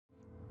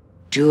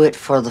Do it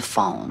for the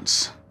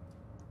phones.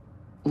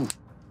 Ooh,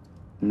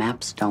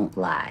 maps don't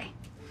lie.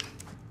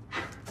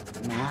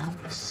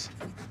 Maps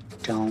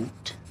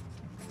don't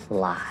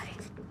lie.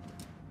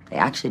 They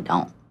actually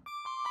don't.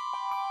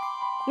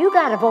 You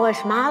got a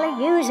voice,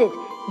 Miley. Use it.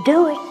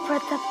 Do it for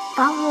the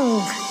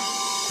phones.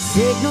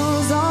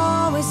 Signal's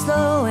always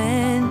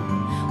slowing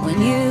when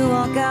you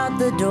walk out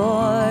the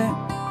door.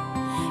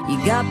 You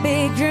got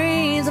big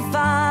dreams of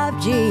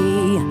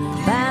 5G,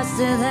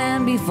 faster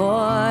than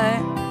before.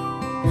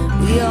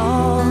 We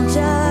all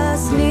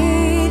just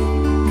need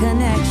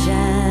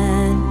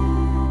connection.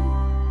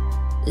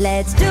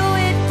 Let's do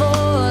it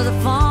for the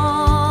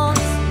phones.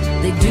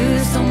 They do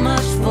so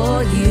much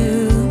for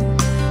you.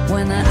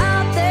 When they're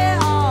out there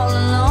all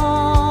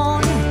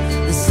alone,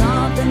 there's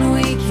something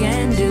we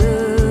can do.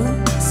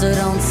 So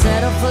don't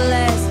settle for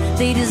less,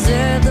 they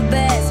deserve the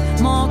best.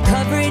 More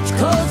coverage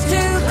coast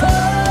to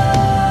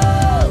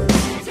coast.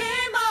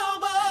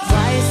 T-Mobile.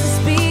 Twice the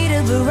speed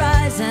of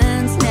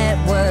Verizon's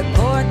network,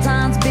 4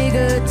 times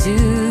bigger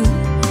too.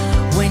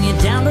 When you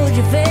download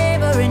your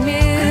favorite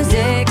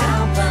music,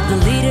 the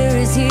leader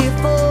is here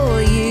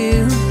for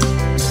you.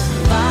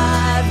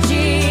 5G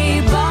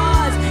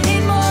bars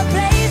in more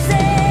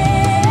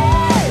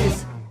places.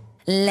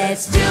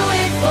 Let's do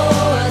it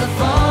for the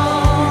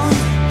phone.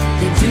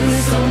 They do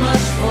so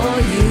much for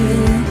you.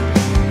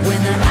 When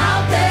they're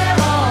out there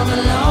all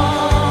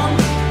alone,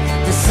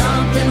 there's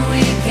something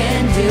we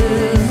can do.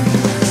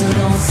 So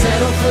don't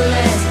settle for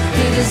less,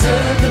 they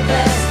deserve the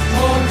best.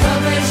 More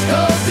coverage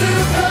coast to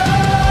coast.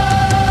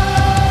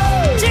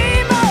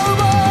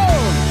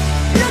 T-Mobile,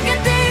 look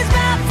at these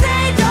maps,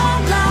 they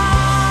don't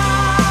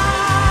lie.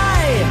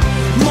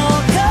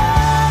 More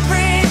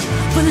coverage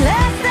for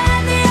less than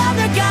the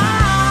other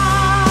guys.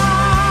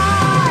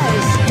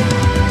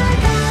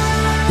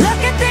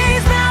 Look at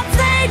these maps,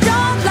 they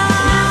don't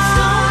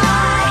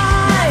lie.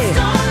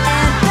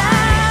 And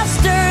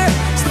faster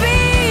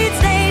speeds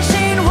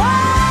nationwide.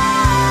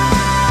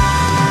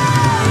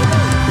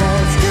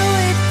 Let's do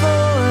it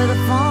for the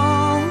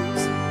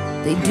phones.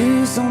 They do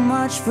so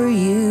much for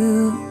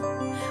you.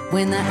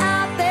 When they're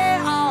out there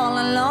all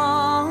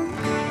alone,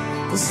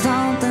 there's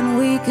something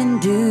we can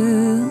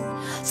do.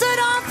 So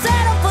don't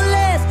settle for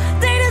less,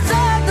 they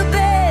deserve the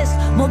best.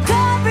 More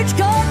coverage,